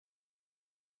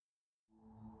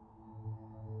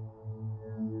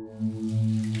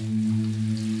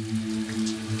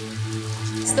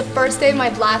It's the first day of my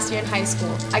last year in high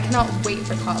school. I cannot wait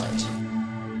for college.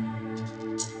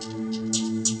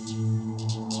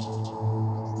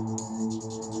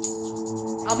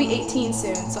 I'll be 18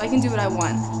 soon, so I can do what I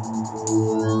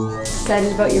want.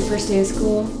 Excited about your first day of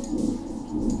school?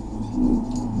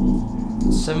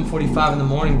 7:45 in the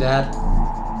morning, Dad.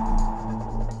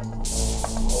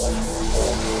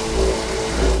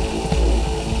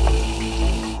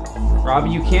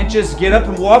 Robbie, you can't just get up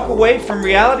and walk away from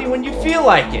reality when you feel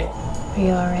like it. Are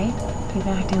you alright? You've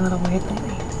been acting a little weird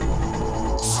lately.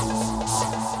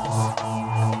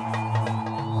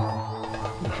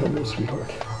 Hello, sweetheart.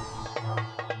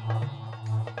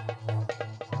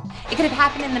 It could have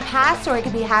happened in the past, or it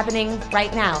could be happening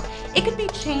right now. It could be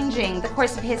changing the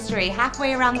course of history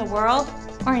halfway around the world,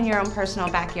 or in your own personal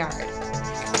backyard.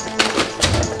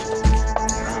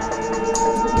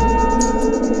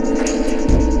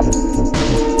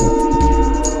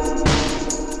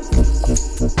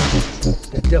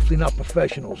 They're definitely not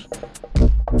professionals.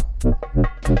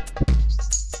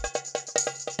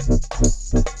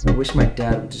 I wish my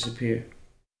dad would disappear.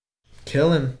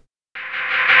 Kill him.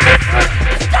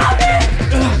 Stop it!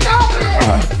 Stop it!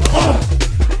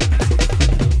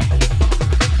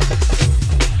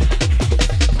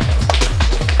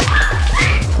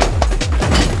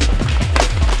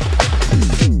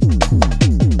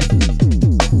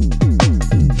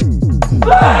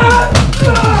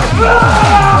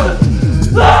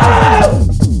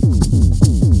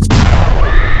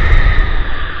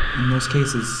 In those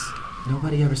cases,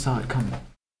 nobody ever saw it coming.